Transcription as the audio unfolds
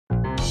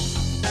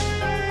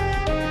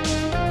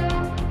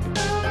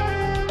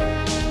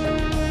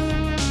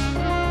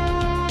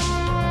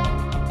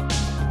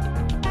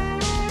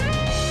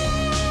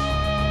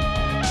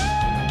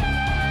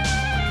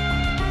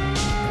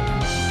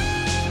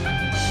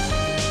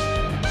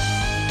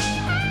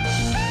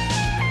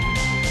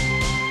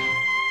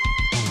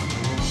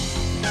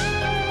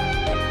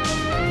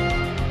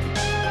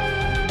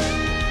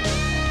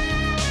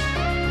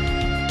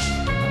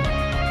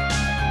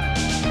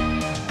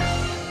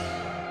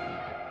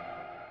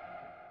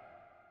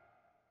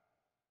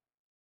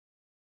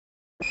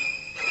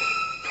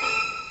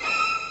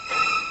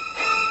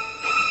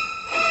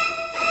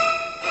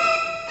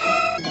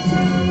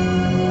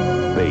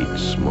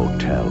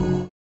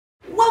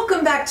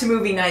to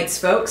Movie Nights,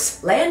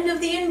 folks. Land of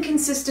the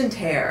Inconsistent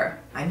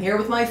Hair. I'm here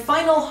with my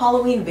final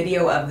Halloween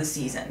video of the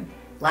season.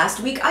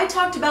 Last week I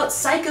talked about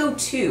Psycho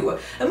 2,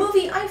 a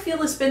movie I feel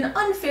has been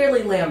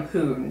unfairly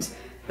lampooned.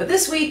 But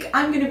this week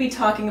I'm going to be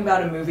talking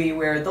about a movie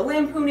where the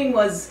lampooning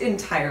was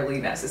entirely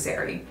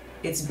necessary.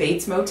 It's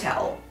Bates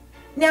Motel.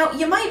 Now,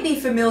 you might be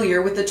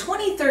familiar with the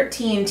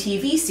 2013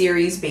 TV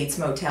series Bates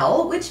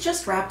Motel, which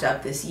just wrapped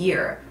up this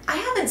year. I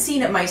haven't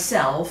seen it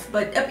myself,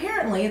 but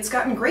apparently it's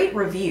gotten great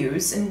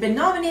reviews and been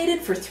nominated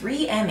for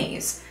 3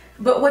 Emmys.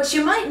 But what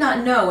you might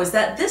not know is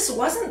that this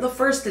wasn't the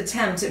first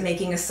attempt at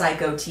making a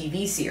Psycho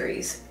TV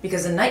series,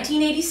 because in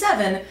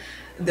 1987,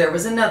 there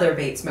was another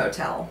Bates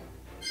Motel.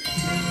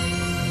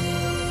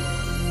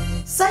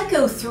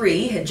 Psycho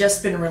 3 had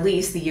just been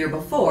released the year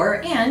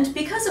before, and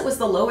because it was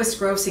the lowest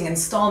grossing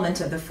installment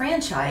of the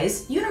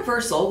franchise,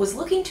 Universal was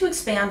looking to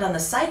expand on the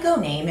Psycho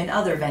name in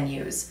other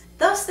venues.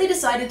 Thus, they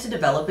decided to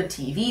develop a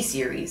TV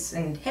series.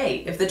 And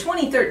hey, if the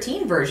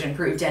 2013 version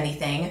proved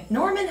anything,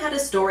 Norman had a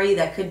story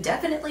that could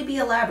definitely be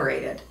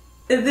elaborated.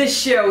 This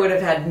show would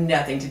have had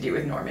nothing to do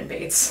with Norman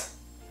Bates.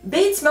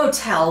 Bates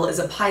Motel is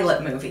a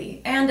pilot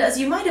movie, and as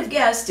you might have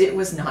guessed, it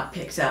was not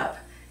picked up.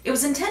 It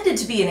was intended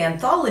to be an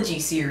anthology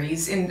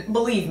series, and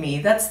believe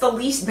me, that's the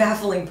least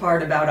baffling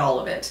part about all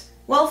of it.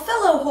 While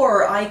fellow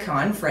horror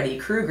icon Freddy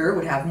Krueger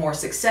would have more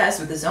success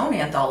with his own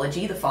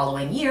anthology the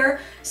following year,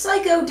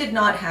 Psycho did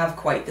not have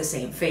quite the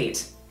same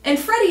fate. And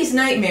Freddy's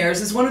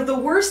Nightmares is one of the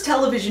worst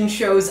television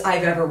shows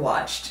I've ever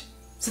watched.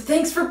 So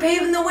thanks for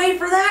paving the way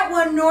for that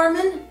one,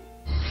 Norman!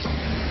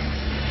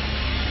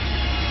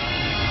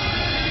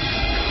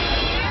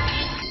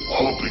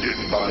 Hope he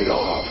didn't bite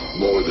off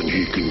more than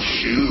he can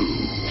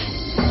chew.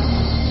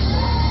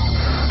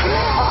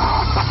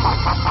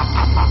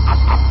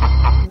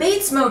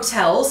 Bates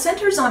Motel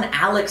centers on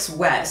Alex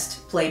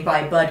West, played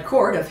by Bud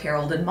Cort of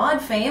Harold and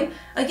Maude fame,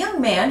 a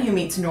young man who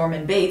meets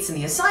Norman Bates in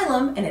the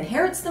asylum and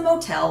inherits the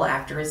motel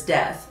after his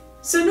death.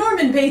 So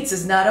Norman Bates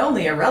is not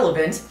only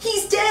irrelevant,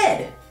 he's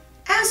dead!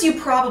 As you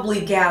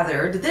probably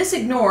gathered, this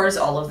ignores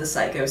all of the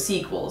Psycho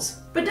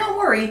sequels. But don't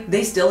worry,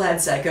 they still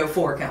had Psycho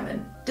 4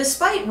 coming.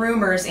 Despite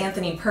rumors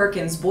Anthony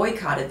Perkins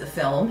boycotted the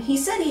film, he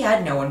said he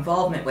had no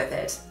involvement with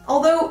it.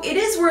 Although it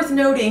is worth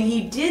noting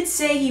he did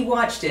say he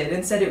watched it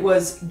and said it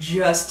was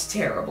just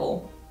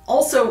terrible.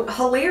 Also,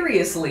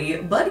 hilariously,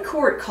 Bud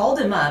Cort called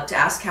him up to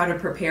ask how to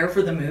prepare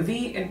for the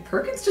movie, and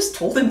Perkins just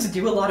told him to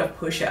do a lot of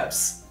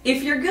push-ups.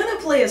 If you're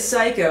gonna play a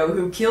psycho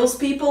who kills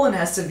people and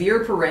has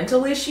severe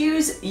parental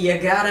issues, you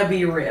gotta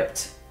be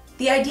ripped.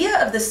 The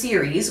idea of the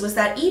series was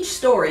that each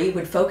story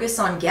would focus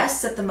on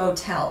guests at the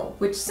motel,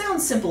 which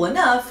sounds simple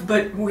enough,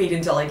 but wait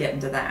until I get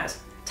into that.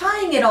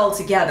 Tying it all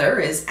together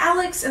is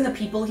Alex and the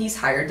people he's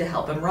hired to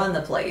help him run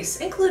the place,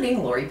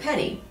 including Lori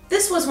Petty.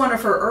 This was one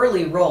of her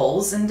early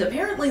roles, and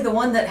apparently the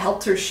one that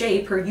helped her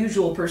shape her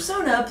usual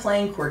persona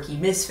playing quirky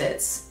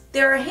misfits.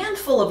 There are a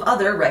handful of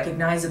other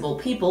recognizable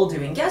people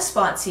doing guest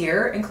spots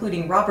here,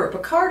 including Robert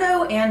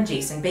Picardo and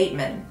Jason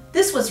Bateman.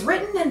 This was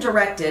written and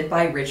directed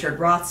by Richard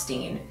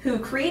Rothstein, who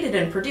created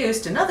and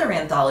produced another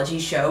anthology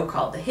show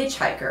called The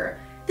Hitchhiker.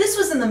 This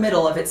was in the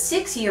middle of its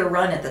 6-year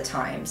run at the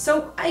time,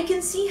 so I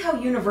can see how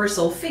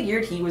Universal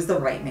figured he was the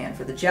right man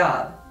for the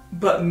job.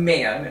 But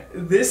man,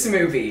 this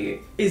movie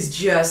is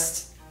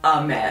just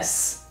a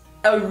mess.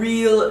 A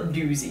real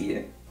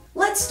doozy.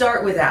 Let's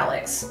start with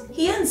Alex.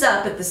 He ends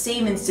up at the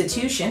same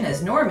institution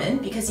as Norman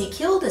because he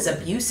killed his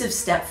abusive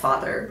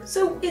stepfather,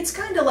 so it's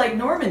kinda like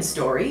Norman's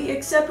story,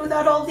 except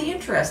without all the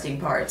interesting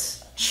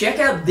parts. Check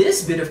out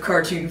this bit of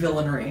cartoon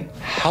villainy.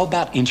 How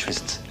about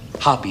interests?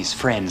 Hobbies,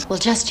 friends? Well,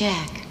 just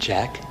Jack.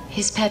 Jack?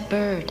 His pet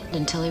bird,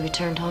 until he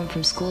returned home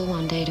from school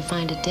one day to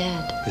find it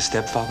dead. The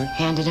stepfather?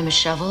 Handed him a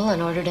shovel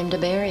and ordered him to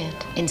bury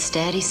it.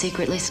 Instead, he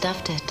secretly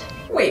stuffed it.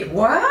 Wait,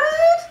 what?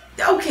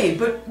 Okay,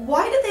 but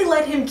why did they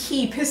let him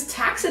keep his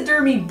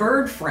taxidermy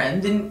bird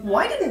friend, and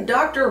why didn't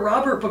Dr.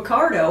 Robert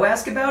Picardo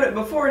ask about it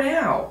before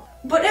now?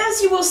 But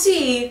as you will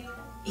see,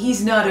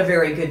 he's not a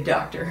very good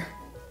doctor.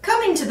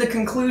 Coming to the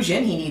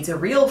conclusion he needs a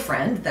real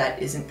friend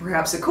that isn't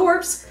perhaps a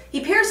corpse,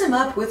 he pairs him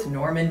up with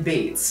Norman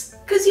Bates.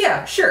 Cause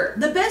yeah, sure,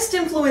 the best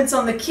influence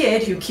on the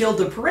kid who killed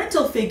the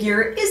parental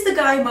figure is the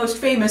guy most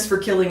famous for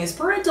killing his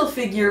parental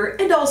figure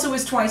and also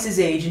is twice his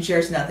age and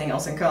shares nothing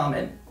else in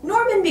common.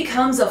 Norman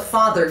becomes a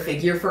father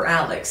figure for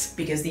Alex,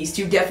 because these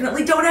two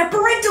definitely don't have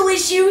parental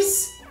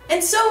issues!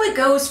 And so it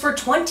goes for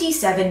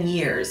 27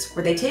 years,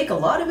 where they take a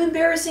lot of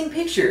embarrassing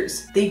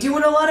pictures. They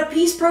doing a lot of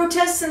peace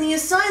protests in the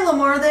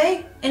asylum, are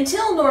they?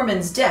 Until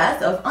Norman's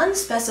death of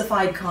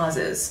unspecified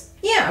causes.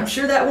 Yeah, I'm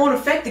sure that won't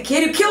affect the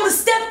kid who killed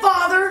his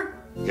stepfather!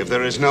 If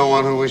there is no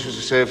one who wishes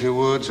to say a few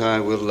words, I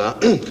will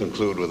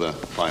conclude with a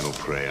final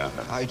prayer.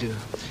 I do.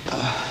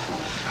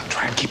 I'll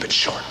try and keep it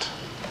short.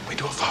 We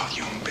do a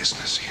volume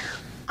business here.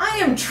 I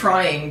am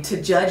trying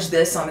to judge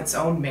this on its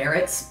own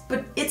merits,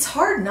 but it's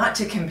hard not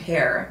to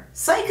compare.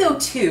 Psycho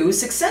 2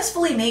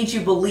 successfully made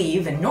you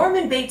believe in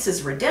Norman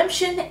Bates'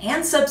 redemption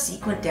and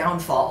subsequent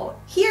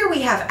downfall. Here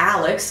we have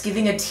Alex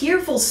giving a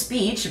tearful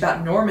speech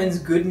about Norman's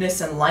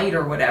goodness and light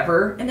or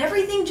whatever, and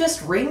everything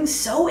just rings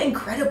so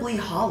incredibly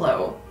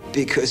hollow.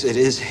 Because it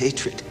is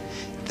hatred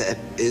that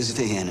is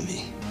the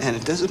enemy. And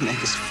it doesn't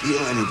make us feel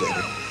any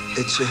better.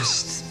 It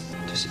just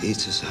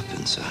eats us up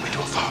inside. We do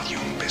a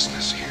volume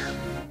business here.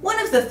 One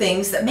of the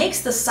things that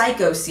makes the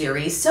Psycho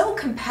series so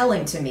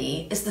compelling to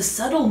me is the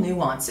subtle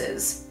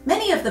nuances.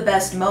 Many of the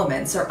best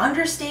moments are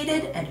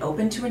understated and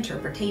open to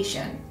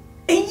interpretation.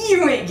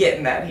 You ain't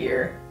getting that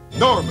here.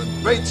 Norman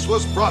Bates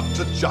was brought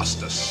to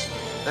justice.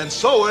 And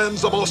so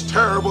ends the most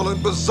terrible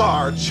and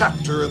bizarre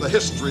chapter in the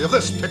history of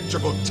this picture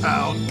book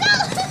town.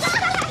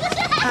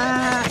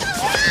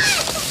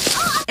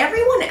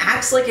 Everyone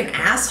acts like an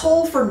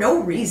asshole for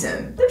no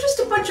reason. They're just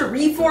a bunch of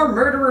reformed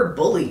murderer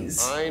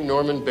bullies. I,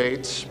 Norman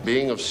Bates,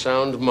 being of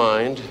sound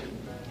mind.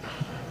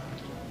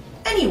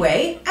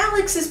 Anyway,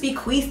 Alex is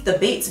bequeathed the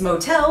Bates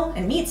Motel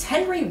and meets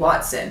Henry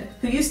Watson,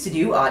 who used to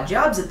do odd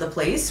jobs at the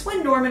place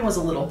when Norman was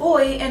a little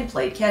boy and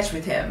played catch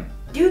with him.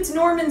 Dude's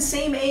Norman's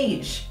same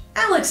age.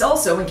 Alex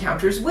also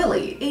encounters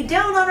Willie, a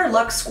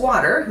down-on-her-luck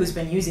squatter who's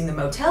been using the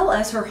motel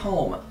as her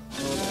home.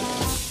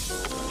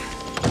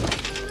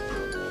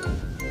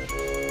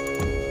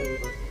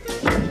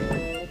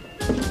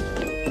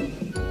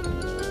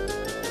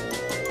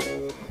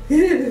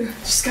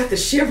 Just got the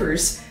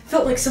shivers.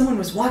 Felt like someone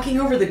was walking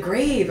over the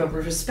grave of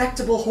a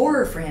respectable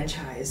horror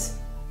franchise.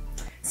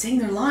 Saying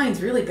their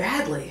lines really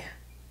badly.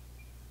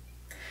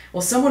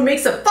 Well, someone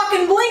makes a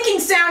fucking blinking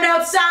sound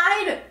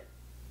outside!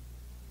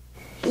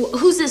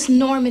 Who's this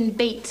Norman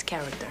Bates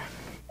character?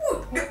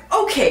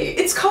 Okay,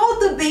 it's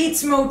called the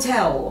Bates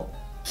Motel.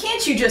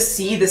 Can't you just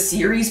see the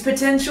series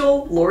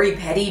potential? Lori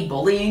Petty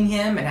bullying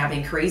him and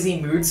having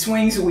crazy mood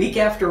swings week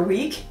after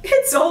week?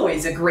 It's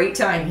always a great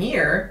time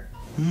here.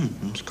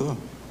 That's good.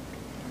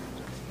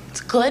 It's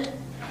good?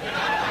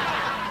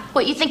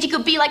 What, you think you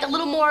could be like a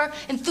little more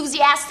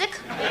enthusiastic?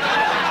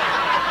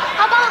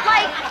 How about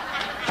like,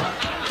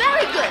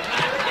 very good?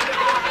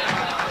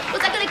 Was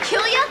that gonna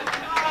kill you?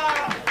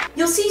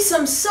 You'll see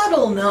some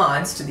subtle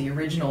nods to the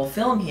original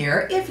film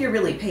here if you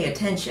really pay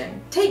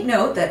attention. Take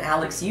note that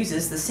Alex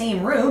uses the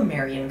same room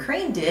Marion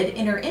Crane did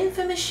in her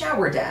infamous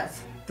shower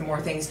death. The more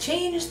things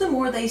change, the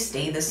more they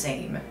stay the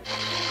same.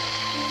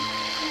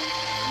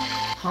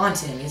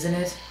 Haunting, isn't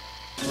it?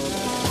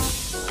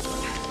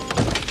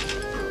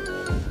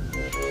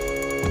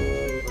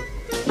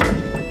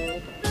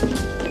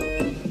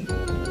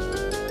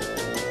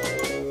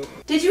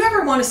 Did you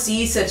ever want to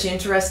see such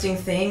interesting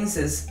things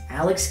as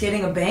Alex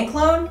getting a bank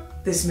loan?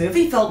 This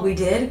movie felt we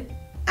did.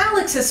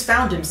 Alex has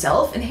found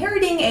himself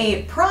inheriting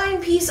a prime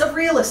piece of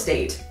real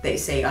estate, they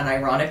say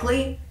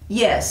unironically.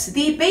 Yes,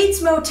 the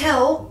Bates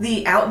Motel,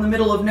 the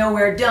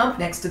out-in-the-middle-of-nowhere dump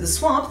next to the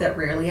swamp that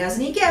rarely has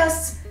any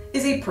guests,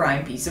 is a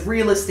prime piece of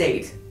real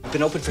estate.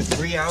 Been open for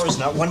 3 hours,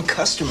 not one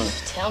customer.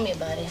 Tell me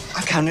about it.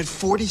 I've counted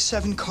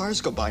 47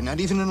 cars go by, not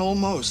even an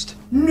almost.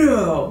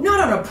 No, not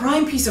on a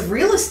prime piece of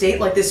real estate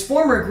like this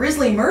former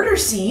grisly murder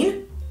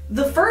scene.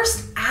 The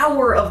first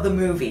hour of the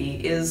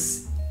movie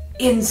is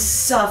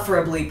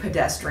insufferably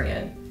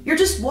pedestrian. You're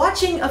just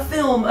watching a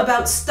film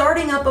about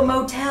starting up a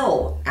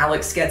motel.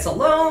 Alex gets a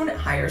loan,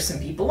 hires some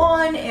people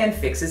on, and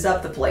fixes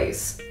up the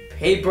place.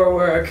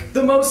 Paperwork,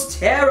 the most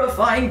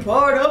terrifying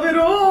part of it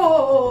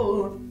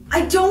all!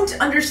 I don't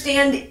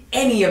understand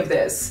any of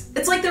this.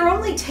 It's like their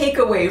only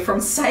takeaway from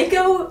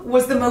Psycho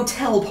was the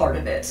motel part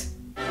of it.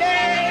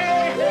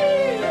 Yay,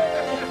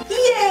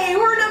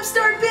 we're an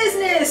upstart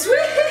business!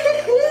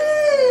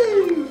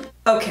 Woo-hoo-hoo!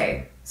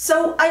 Okay,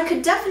 so I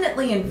could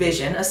definitely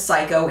envision a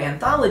Psycho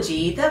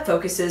anthology that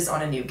focuses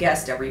on a new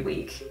guest every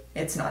week.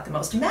 It's not the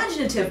most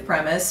imaginative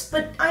premise,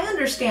 but I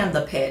understand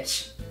the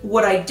pitch.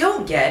 What I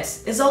don't get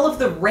is all of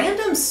the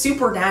random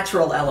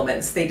supernatural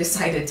elements they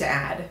decided to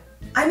add.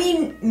 I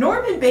mean,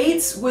 Norman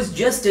Bates was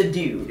just a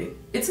dude.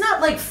 It's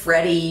not like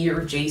Freddy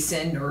or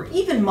Jason or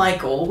even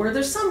Michael where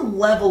there's some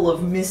level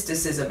of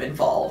mysticism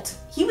involved.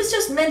 He was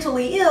just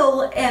mentally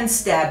ill and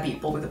stabbed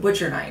people with a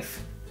butcher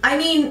knife. I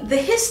mean, the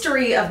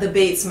history of the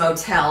Bates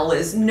Motel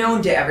is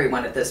known to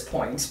everyone at this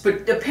point,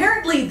 but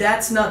apparently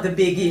that's not the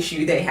big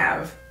issue they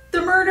have.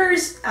 The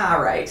murders?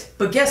 Alright.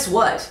 But guess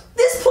what?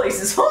 This place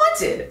is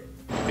haunted!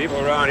 People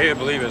around here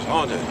believe it's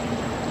haunted.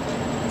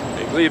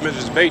 They believe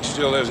Mrs. Bates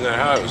still lives in that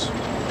house,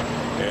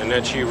 and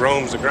that she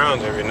roams the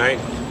grounds every night.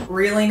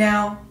 Really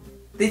now?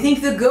 They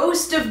think the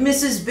ghost of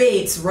Mrs.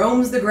 Bates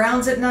roams the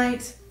grounds at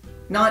night?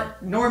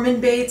 Not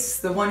Norman Bates,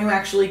 the one who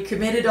actually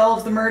committed all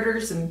of the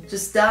murders and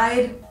just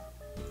died?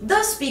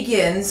 Thus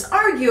begins,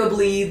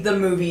 arguably, the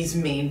movie's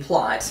main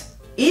plot.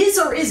 Is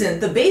or isn't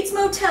the Bates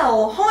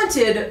Motel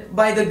haunted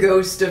by the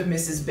ghost of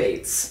Mrs.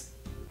 Bates?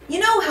 You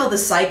know how the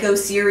Psycho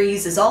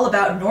series is all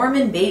about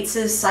Norman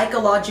Bates'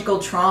 psychological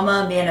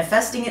trauma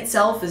manifesting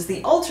itself as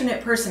the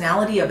alternate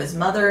personality of his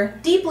mother,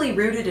 deeply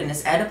rooted in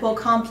his Oedipal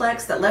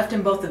complex that left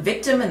him both the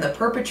victim and the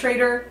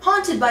perpetrator,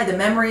 haunted by the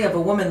memory of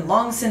a woman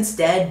long since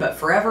dead but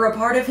forever a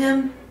part of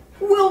him?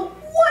 Well,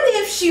 what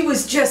if she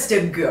was just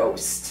a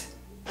ghost?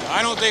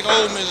 I don't think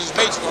old Mrs.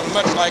 Bates was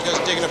much like us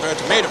digging up her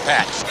tomato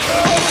patch.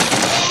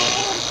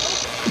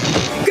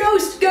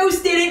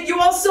 Ghost did it! You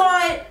all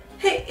saw it!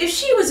 Hey, if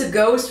she was a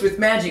ghost with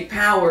magic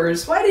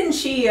powers, why didn't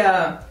she,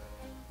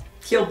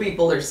 kill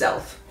people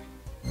herself.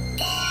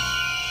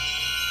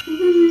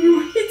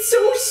 Ooh, it's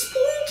so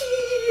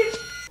spooky!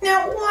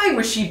 Now, why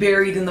was she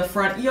buried in the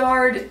front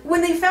yard?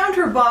 When they found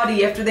her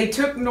body after they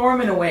took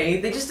Norman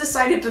away, they just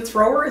decided to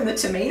throw her in the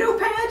tomato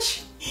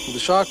patch? The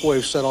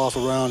shockwave set off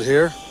around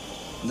here.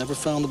 Never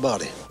found the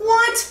body.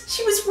 What?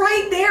 She was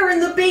right there in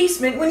the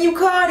basement when you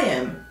caught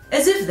him.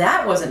 As if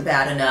that wasn't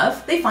bad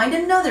enough, they find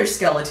another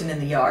skeleton in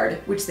the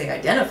yard, which they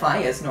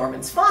identify as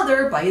Norman's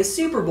father by his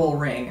Super Bowl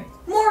ring.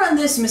 More on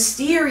this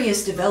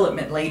mysterious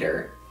development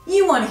later.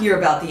 You want to hear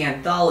about the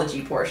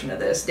anthology portion of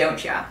this,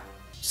 don't ya?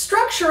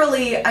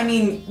 Structurally, I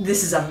mean,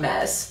 this is a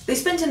mess. They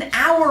spent an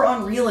hour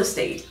on real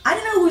estate. I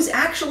don't know who's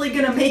actually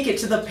gonna make it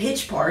to the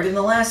pitch part in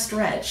the last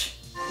stretch.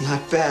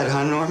 Not bad,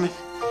 huh, Norman?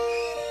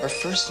 Our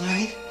first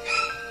night,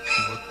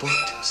 we're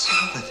booked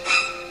solid.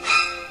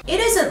 It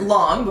isn't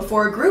long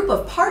before a group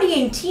of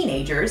partying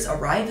teenagers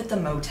arrive at the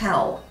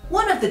motel.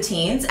 One of the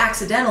teens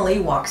accidentally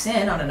walks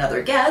in on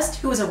another guest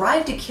who has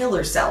arrived to kill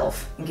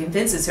herself and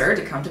convinces her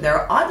to come to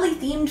their oddly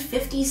themed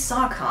 50s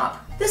sock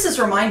hop. This is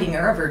reminding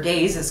her of her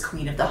days as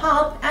Queen of the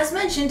Hop, as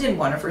mentioned in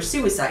one of her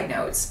suicide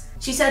notes.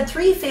 She's had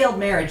 3 failed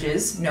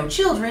marriages, no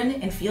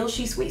children, and feels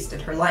she's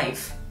wasted her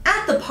life.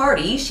 At the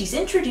party, she's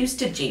introduced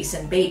to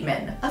Jason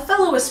Bateman, a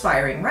fellow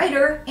aspiring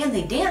writer, and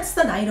they dance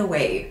the night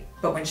away.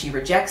 But when she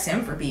rejects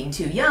him for being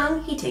too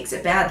young, he takes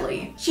it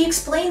badly. She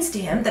explains to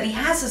him that he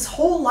has his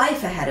whole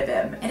life ahead of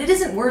him, and it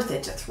isn't worth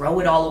it to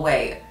throw it all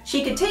away.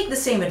 She could take the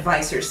same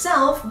advice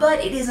herself, but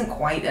it isn't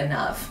quite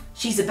enough.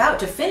 She's about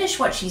to finish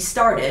what she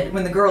started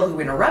when the girl who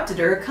interrupted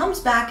her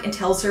comes back and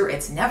tells her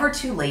it's never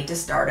too late to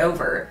start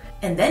over.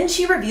 And then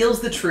she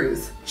reveals the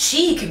truth.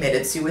 She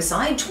committed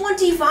suicide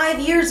 25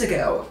 years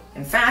ago.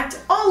 In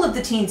fact, all of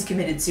the teens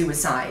committed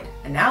suicide,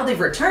 and now they've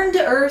returned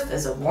to Earth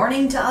as a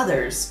warning to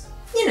others.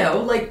 You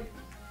know, like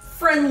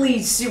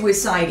friendly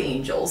suicide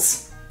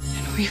angels.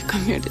 And we've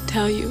come here to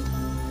tell you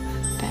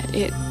that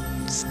it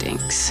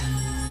stinks.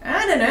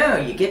 I don't know,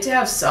 you get to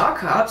have sock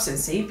hops and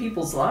save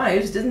people's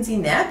lives, doesn't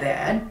seem that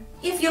bad.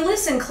 If you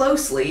listen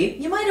closely,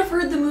 you might have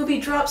heard the movie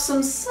drop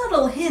some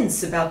subtle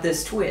hints about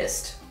this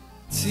twist.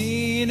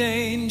 Teen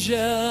angel,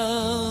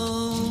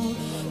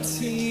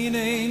 teen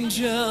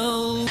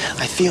angel.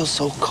 I feel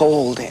so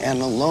cold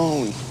and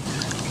alone,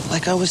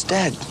 like I was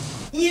dead.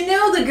 You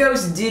know the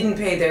ghost didn't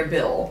pay their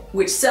bill,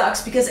 which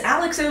sucks because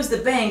Alex owes the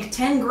bank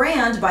 10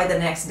 grand by the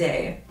next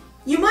day.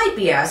 You might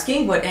be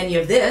asking what any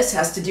of this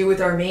has to do with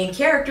our main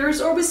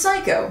characters or with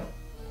Psycho.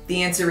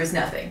 The answer is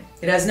nothing.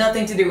 It has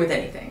nothing to do with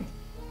anything.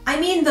 I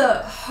mean, the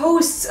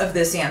hosts of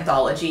this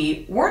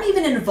anthology weren't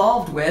even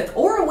involved with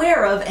or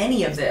aware of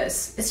any of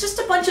this. It's just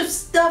a bunch of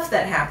stuff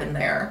that happened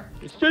there.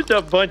 It's just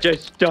a bunch of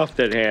stuff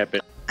that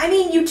happened. I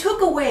mean, you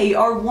took away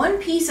our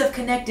one piece of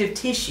connective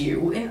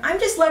tissue, and I'm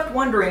just left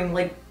wondering,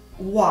 like,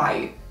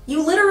 why?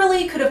 You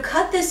literally could have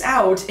cut this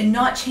out and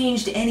not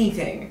changed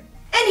anything.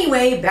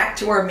 Anyway, back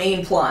to our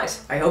main plot.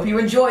 I hope you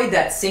enjoyed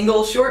that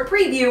single short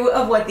preview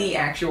of what the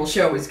actual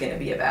show is going to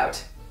be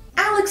about.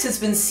 Alex has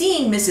been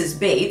seeing Mrs.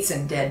 Bates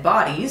and dead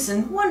bodies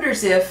and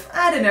wonders if,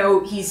 I don't know,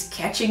 he's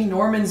catching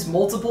Norman's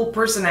multiple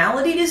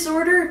personality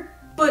disorder?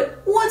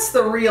 But what's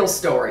the real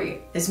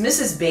story? Is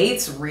Mrs.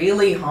 Bates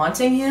really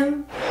haunting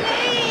him?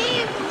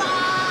 Leave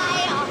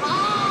my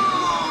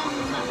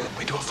home!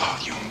 We do a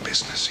volume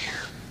business here.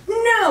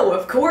 No,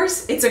 of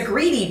course. It's a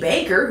greedy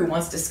baker who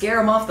wants to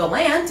scare him off the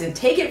land and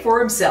take it for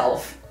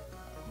himself.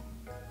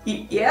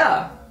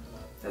 Yeah,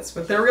 that's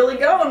what they're really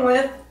going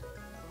with.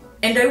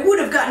 And I would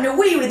have gotten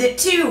away with it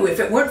too if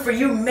it weren't for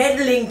you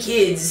meddling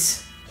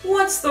kids.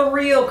 What's the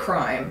real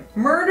crime?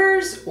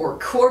 Murders or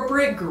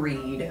corporate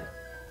greed?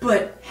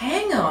 But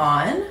hang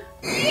on.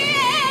 You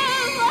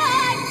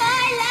want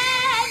my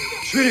land!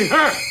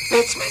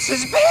 It's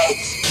Mrs.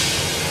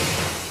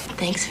 Bates!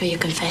 Thanks for your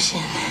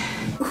confession.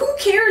 Who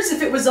cares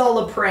if it was all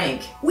a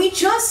prank? We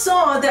just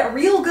saw that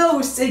real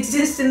ghosts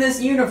exist in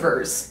this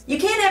universe. You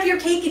can't have your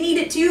cake and eat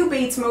it too,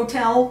 Bates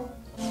Motel.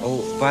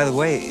 Oh, by the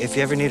way, if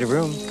you ever need a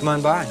room, come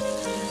on by.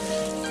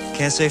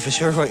 Can't say for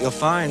sure what you'll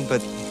find,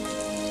 but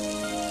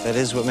that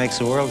is what makes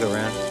the world go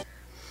round.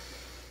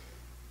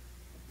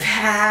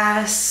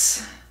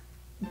 Pass.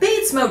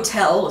 Bates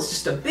Motel was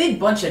just a big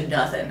bunch of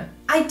nothing.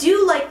 I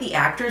do like the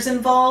actors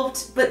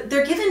involved, but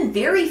they're given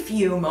very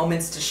few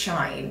moments to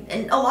shine,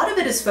 and a lot of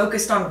it is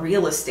focused on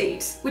real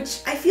estate,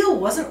 which I feel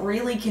wasn't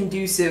really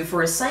conducive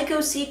for a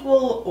Psycho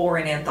sequel or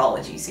an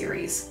anthology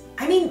series.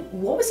 I mean,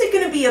 what was it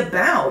gonna be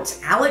about?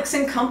 Alex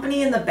and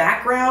company in the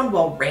background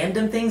while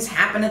random things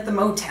happen at the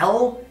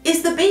motel?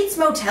 Is the Bates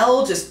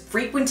Motel just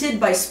frequented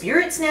by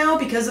spirits now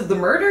because of the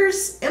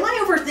murders? Am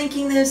I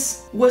overthinking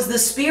this? Was the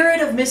spirit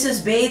of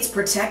Mrs. Bates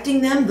protecting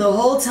them the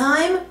whole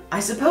time? I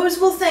suppose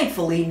we'll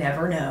thankfully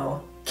never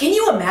know. Can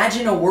you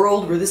imagine a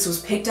world where this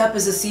was picked up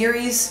as a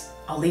series?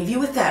 I'll leave you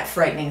with that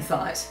frightening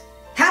thought.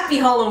 Happy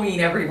Halloween,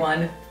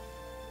 everyone!